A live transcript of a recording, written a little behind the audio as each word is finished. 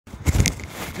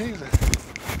Jesus,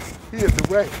 he is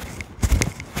the way,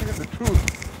 he is the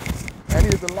truth, and he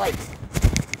is the light.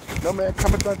 No man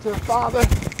cometh unto the Father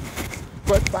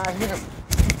but by him.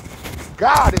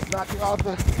 God is not the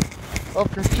author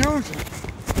of confusion.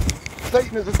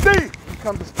 Satan is a thief. He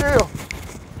comes to steal,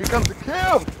 he comes to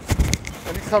kill,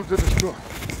 and he comes to destroy.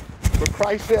 But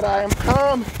Christ said, I am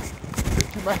come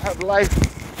that you might have life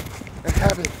and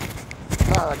have it.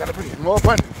 I got to breathe more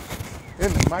abundant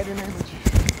in the mighty name of Jesus.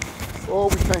 Oh,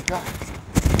 we thank God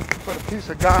for the peace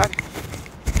of God.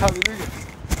 Hallelujah.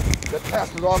 That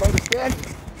passes all understanding.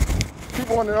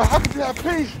 People want to know, how could you have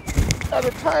peace at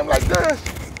a time like this?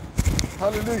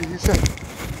 Hallelujah. He said,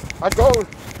 I go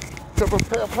to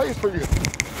prepare a place for you.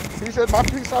 He said, my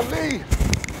peace I leave.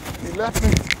 He left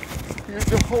me. He is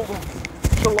Jehovah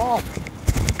Shalom.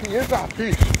 He is our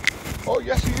peace. Oh,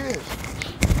 yes, he is.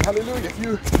 Hallelujah. If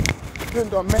you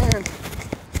depend on man's,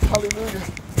 hallelujah,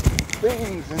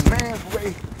 things and man's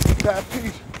way to have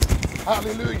peace,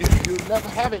 hallelujah, you'll never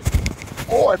have it.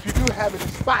 Or if you do have it,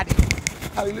 it's spotty.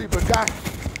 Hallelujah. But God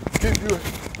gives you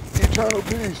eternal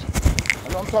peace. I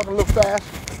know I'm talking a little fast,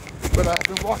 but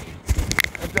I've been walking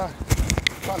and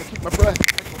trying to keep my breath,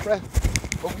 take my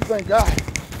breath. But we thank God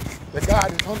that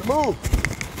God is on the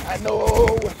move. I know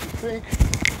what you think.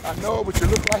 I know what you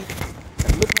look like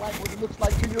and look like what it looks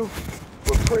like to you.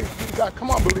 But praise be to God.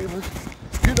 Come on, believers.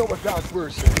 You know what God's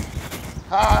word says.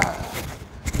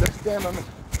 Let's stand on the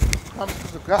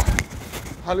promises of God.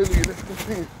 Hallelujah. Let's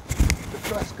continue to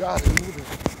trust God and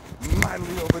move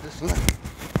mightily over this land.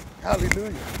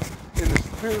 Hallelujah. In the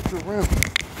spiritual realm,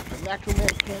 the natural man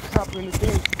can't comprehend the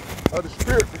things of the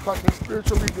spirit because they're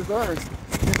spiritually discerned.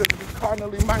 He said to be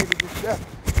carnally minded is death,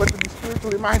 but to be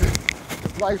spiritually minded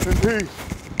is life and peace.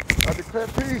 I declare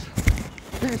peace.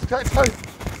 Peace. Tell you,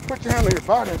 put your hand on your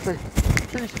body and say,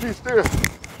 peace, peace still.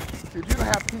 See, if you don't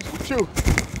have peace with you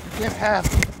can't have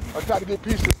or try to get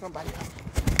peace with somebody else.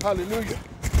 Hallelujah.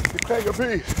 Declare your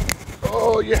peace.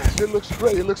 Oh, yes, it looks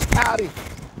great. It looks cloudy.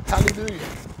 Hallelujah.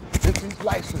 Into these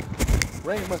lights,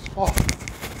 rain must fall.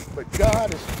 But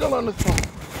God is still on the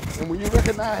throne. And when you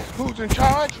recognize who's in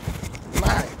charge,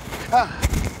 my God,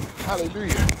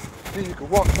 hallelujah, then you can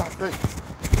walk by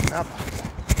faith, not by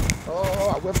sight.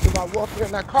 Oh, I wept through my warfare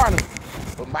in that carnal,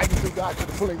 but mighty through God to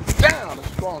the pulling down a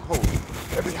stronghold.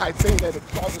 Every high thing that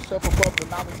exalts itself above the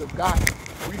knowledge of God,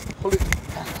 we pull it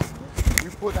down. We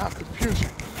pull down confusion.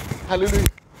 Hallelujah.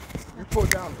 We pull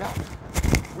down doubt.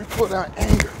 We pull down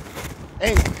anger,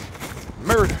 anguish,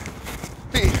 murder,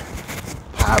 fear,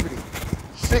 poverty,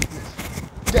 sickness,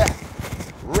 death,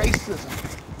 racism.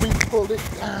 We pull it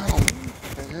down.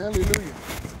 And hallelujah.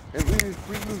 And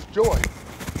we lose joy,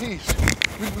 peace.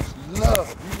 We lose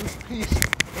love. We lose peace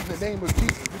in the name of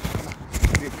Jesus.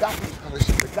 The agape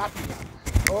fellowship, the agape love.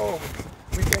 Oh,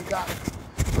 we thank God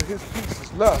for his peace,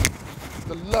 his love.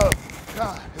 The love of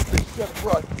God has been shed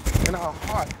abroad in our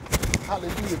heart.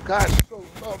 Hallelujah. God so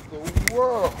loved the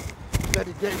world that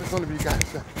he gave his only begotten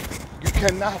son. You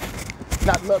cannot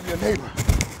not love your neighbor.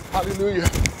 Hallelujah.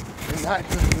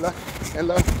 And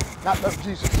not love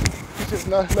Jesus. He says,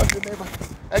 love your neighbor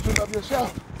as you love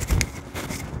yourself.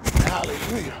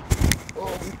 Hallelujah.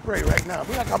 Oh, we pray right now.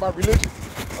 We're not talking about religion.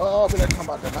 Oh, we're not talking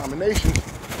about denominations.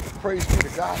 Praise be to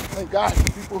God. Thank God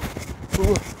for people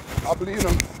who are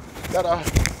believing that are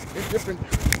in different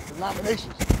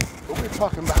denominations. But we're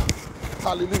talking about,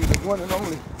 hallelujah, the one and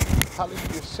only,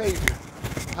 hallelujah, Savior.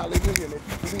 Hallelujah. And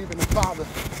if you believe in the Father,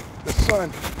 the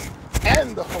Son,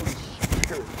 and the Holy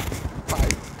Spirit, my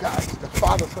God, it's the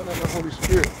Father, Son, and the Holy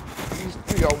Spirit. These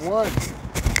three are one.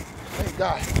 Thank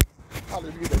God.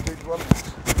 Hallelujah, that they dwell in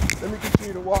us. Let me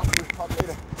continue to walk. We'll talk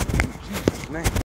later. In Jesus' name.